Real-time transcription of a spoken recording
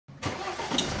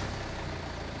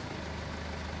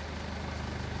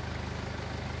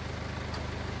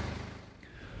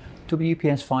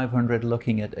WPS 500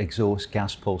 looking at exhaust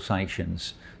gas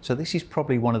pulsations. So this is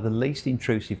probably one of the least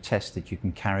intrusive tests that you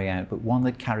can carry out, but one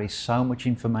that carries so much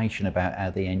information about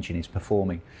how the engine is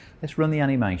performing. Let's run the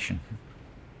animation.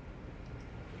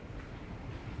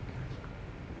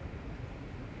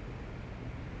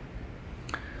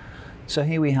 So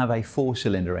here we have a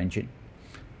 4-cylinder engine,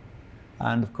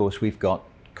 and of course we've got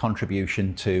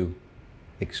contribution to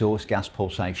exhaust gas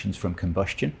pulsations from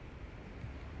combustion.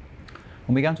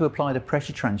 And we're going to apply the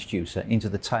pressure transducer into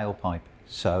the tailpipe.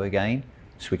 So again,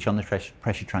 switch on the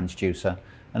pressure transducer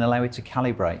and allow it to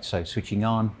calibrate. So switching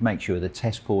on, make sure the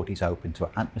test port is open to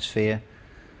atmosphere.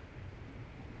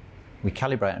 We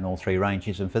calibrate on all 3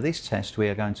 ranges, and for this test we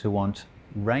are going to want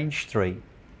range 3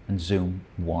 and zoom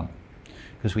 1,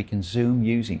 because we can zoom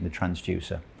using the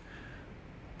transducer.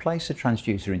 Place the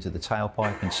transducer into the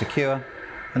tailpipe and secure,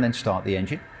 and then start the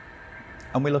engine.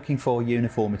 And we're looking for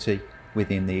uniformity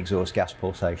within the exhaust gas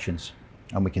pulsations,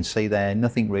 and we can see there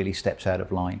nothing really steps out of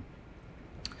line.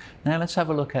 Now let's have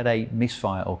a look at a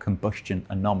misfire or combustion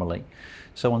anomaly.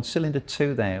 So on cylinder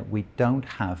 2 there, we don't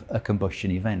have a combustion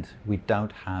event. We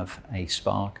don't have a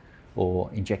spark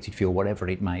or injected fuel, whatever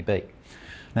it may be.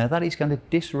 Now that is going to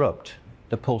disrupt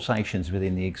the pulsations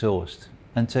within the exhaust,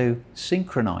 and to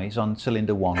synchronize on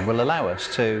cylinder 1 will allow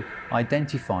us to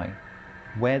identify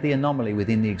where the anomaly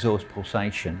within the exhaust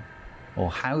pulsation, or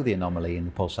how the anomaly in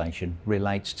the pulsation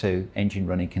relates to engine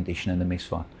running condition and the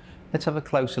misfire. Let's have a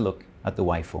closer look at the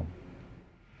waveform.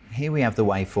 Here we have the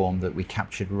waveform that we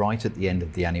captured right at the end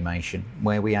of the animation,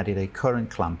 where we added a current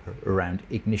clamper around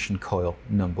ignition coil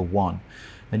number 1.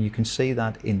 And you can see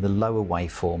that in the lower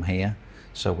waveform here.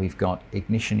 So we've got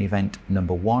ignition event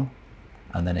number 1,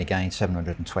 and then again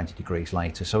 720 degrees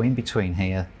later. So in between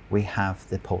here we have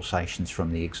the pulsations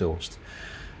from the exhaust.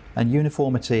 And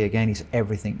uniformity again is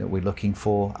everything that we're looking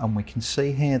for, and we can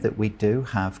see here that we do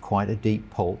have quite a deep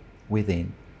pull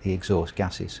within the exhaust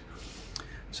gases.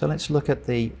 So let's look at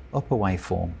the upper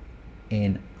waveform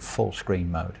in full screen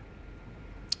mode,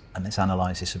 and let's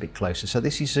analyze this a bit closer. So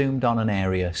this is zoomed on an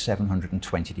area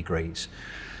 720 degrees.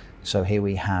 So here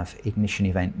we have ignition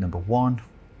event number 1,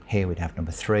 here we'd have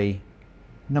number 3,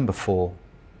 number 4,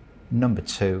 number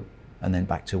 2, and then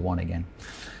back to 1 again.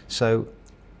 So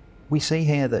we see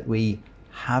here that we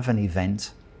have an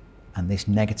event and this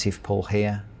negative pull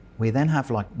here. We then have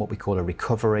like what we call a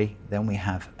recovery, then we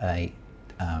have a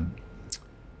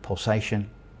pulsation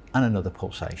and another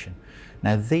pulsation.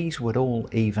 Now these would all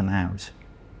even out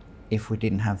if we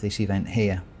didn't have this event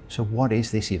here. So what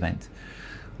is this event?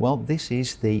 Well, this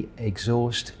is the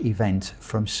exhaust event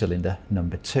from cylinder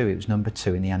number 2. It was number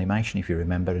 2 in the animation, if you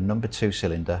remember, and number 2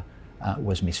 cylinder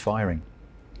was misfiring.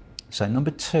 So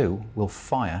number 2 will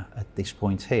fire at this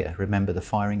point here. Remember, the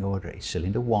firing order is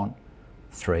cylinder 1,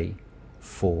 3,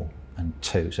 4 and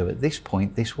 2. So at this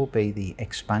point this will be the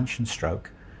expansion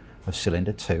stroke of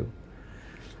cylinder 2.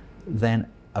 Then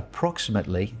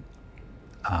approximately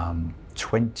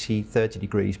 20-30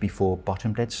 degrees before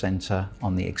bottom dead center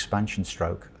on the expansion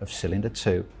stroke of cylinder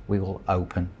 2, we will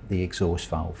open the exhaust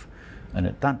valve, and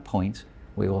at that point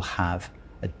we will have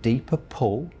a deeper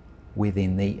pull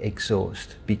within the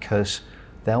exhaust, because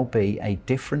there'll be a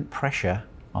different pressure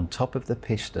on top of the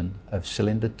piston of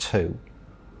cylinder 2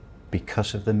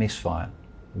 because of the misfire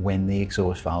when the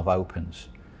exhaust valve opens.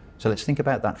 So let's think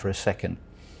about that for a second.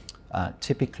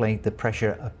 Typically the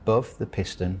pressure above the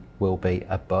piston will be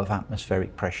above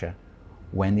atmospheric pressure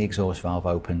when the exhaust valve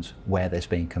opens where there's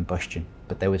been combustion,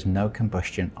 but there was no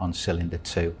combustion on cylinder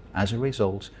 2. As a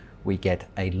result, we get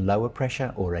a lower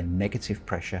pressure or a negative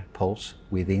pressure pulse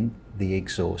within the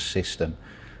exhaust system.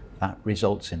 That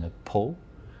results in a pull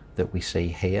that we see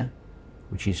here,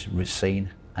 which is seen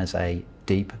as a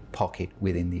deep pocket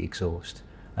within the exhaust,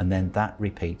 and then that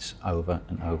repeats over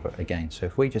and over again. So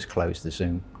if we just close the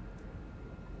zoom,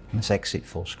 let's exit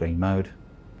full screen mode,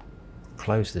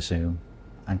 close the zoom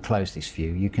and close this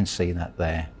view, you can see that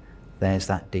there's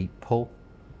that deep pull,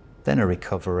 then a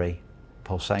recovery,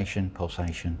 pulsation,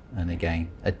 pulsation, and again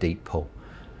a deep pull.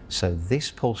 So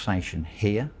this pulsation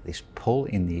here, this pull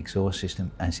in the exhaust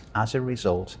system, as a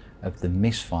result of the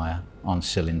misfire on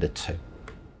cylinder 2.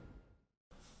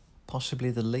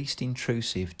 Possibly the least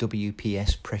intrusive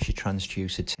WPS pressure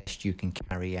transducer test you can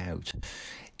carry out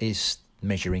is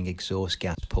measuring exhaust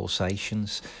gas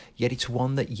pulsations, yet it's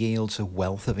one that yields a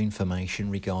wealth of information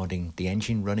regarding the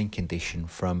engine running condition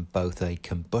from both a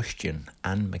combustion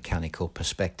and mechanical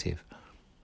perspective.